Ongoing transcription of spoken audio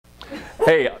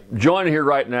Hey, joining here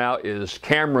right now is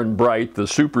Cameron Bright, the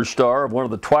superstar of one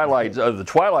of the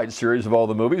Twilight series of all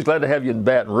the movies. Glad to have you in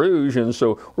Baton Rouge, and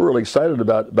so we're really excited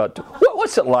about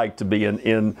what's it like to be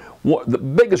in the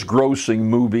biggest grossing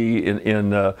movie in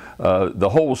the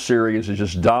whole series. Has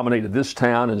just dominated this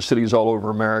town and cities all over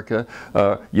America.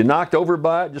 You knocked over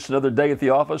by it? Just another day at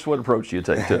the office? What approach do you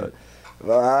take to it?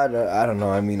 Well, I don't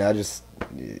know. I mean,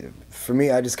 for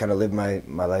me, I just kind of live my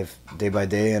life day by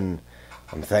day, and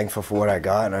I'm thankful for what I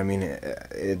got. And I mean,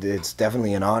 it's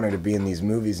definitely an honor to be in these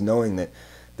movies, knowing that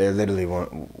they're literally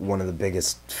one of the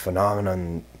biggest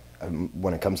phenomenon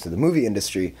when it comes to the movie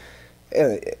industry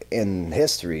in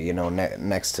history. You know,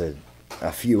 next to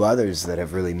a few others that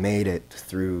have really made it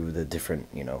through the different,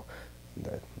 you know,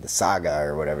 the saga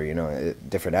or whatever. You know,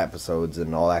 different episodes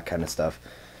and all that kind of stuff.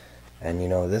 And you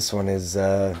know, this one is.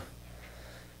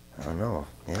 I don't know.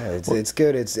 Yeah, it's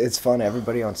good. It's fun.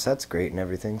 Everybody on set's great and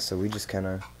everything. So we just kind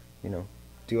of, you know,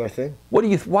 do our thing. Why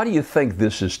do you think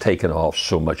this has taken off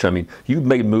so much? I mean, you've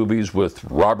made movies with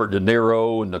Robert De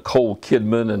Niro and Nicole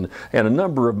Kidman and a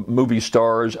number of movie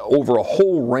stars over a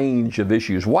whole range of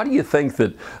issues. Why do you think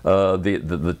that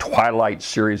the Twilight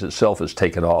series itself has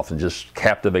taken off and just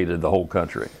captivated the whole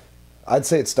country? I'd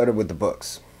say it started with the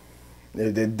books.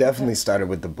 It definitely started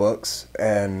with the books,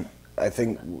 and I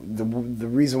think the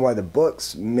reason why the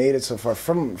books made it so far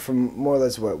from more or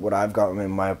less what I've gotten in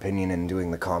my opinion in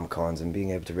doing the Comic-Cons and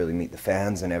being able to really meet the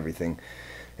fans and everything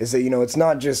is that, you know, it's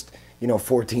not just, you know,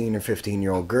 14 or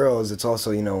 15-year-old girls. It's also,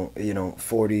 you know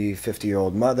 40,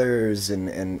 50-year-old mothers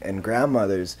and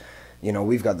grandmothers. You know,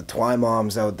 we've got the Twi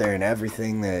moms out there and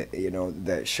everything that, you know,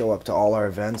 that show up to all our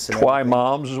events. And Twi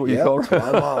moms is what you call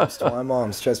them? Twi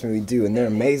moms, trust me, we do. And they're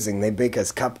amazing. They bake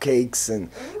us cupcakes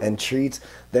and treats.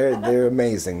 They're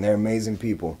amazing. They're amazing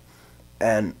people.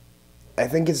 And I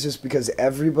think it's just because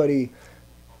everybody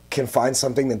can find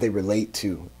something that they relate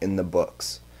to in the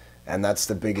books. And that's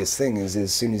the biggest thing, is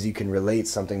as soon as you can relate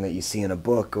something that you see in a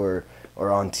book or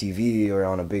on TV or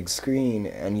on a big screen,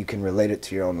 and you can relate it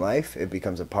to your own life, it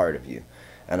becomes a part of you.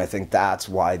 And I think that's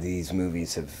why these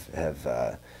movies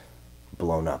have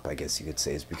blown up, I guess you could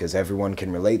say, is because everyone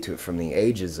can relate to it from the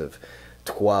ages of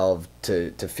 12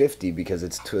 to 50, because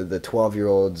it's to the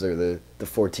 12-year-olds or the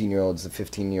 14-year-olds, the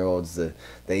 15-year-olds, the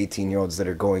 18-year-olds that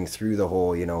are going through the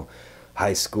whole, you know,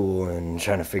 high school and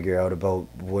trying to figure out about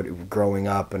what growing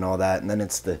up and all that. And then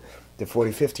it's the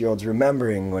 40, 50-year-olds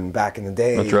remembering when back in the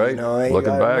day. That's right. You know, hey,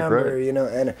 looking back, remember, right? You know,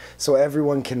 and so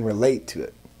everyone can relate to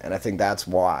it. And I think that's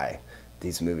why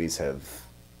these movies have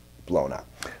blown up.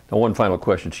 Now, one final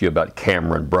question to you about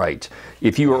Cameron Bright.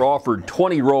 If you were offered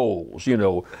 20 roles, you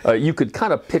know, you could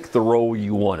kind of pick the role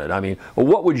you wanted. I mean,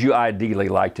 what would you ideally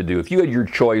like to do? If you had your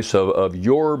choice of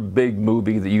your big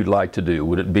movie that you'd like to do,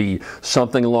 would it be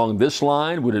something along this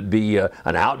line? Would it be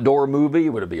an outdoor movie?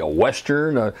 Would it be a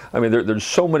Western? I mean, there's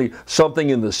so many, something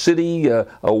in the city.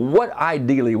 What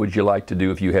ideally would you like to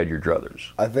do if you had your druthers?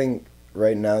 I think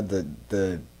right now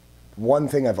the one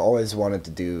thing I've always wanted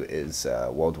to do is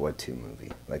a World War II movie,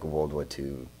 like a World War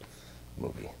II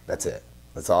movie. That's it.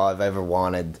 That's all I've ever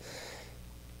wanted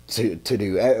to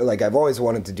do. Like, I've always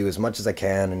wanted to do as much as I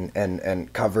can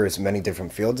and cover as many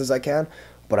different fields as I can,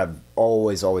 but I've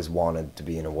always wanted to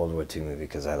be in a World War II movie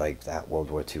because I like that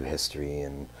World War II history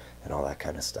and all that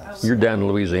kind of stuff. You're down in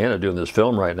Louisiana doing this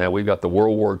film right now. We've got the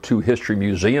World War II History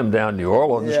Museum down in New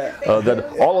Orleans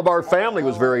that all of our family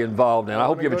was very involved in. I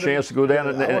hope you have a chance to go down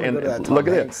and look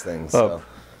at it. So.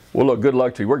 Well, look, good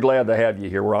luck to you. We're glad to have you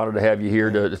here. We're honored to have you here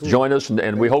to join us,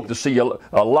 and we hope to see a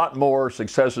lot more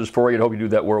successes for you, and hope you do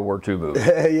that World War II movie.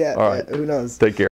 Yeah, all right. Who knows? Take care.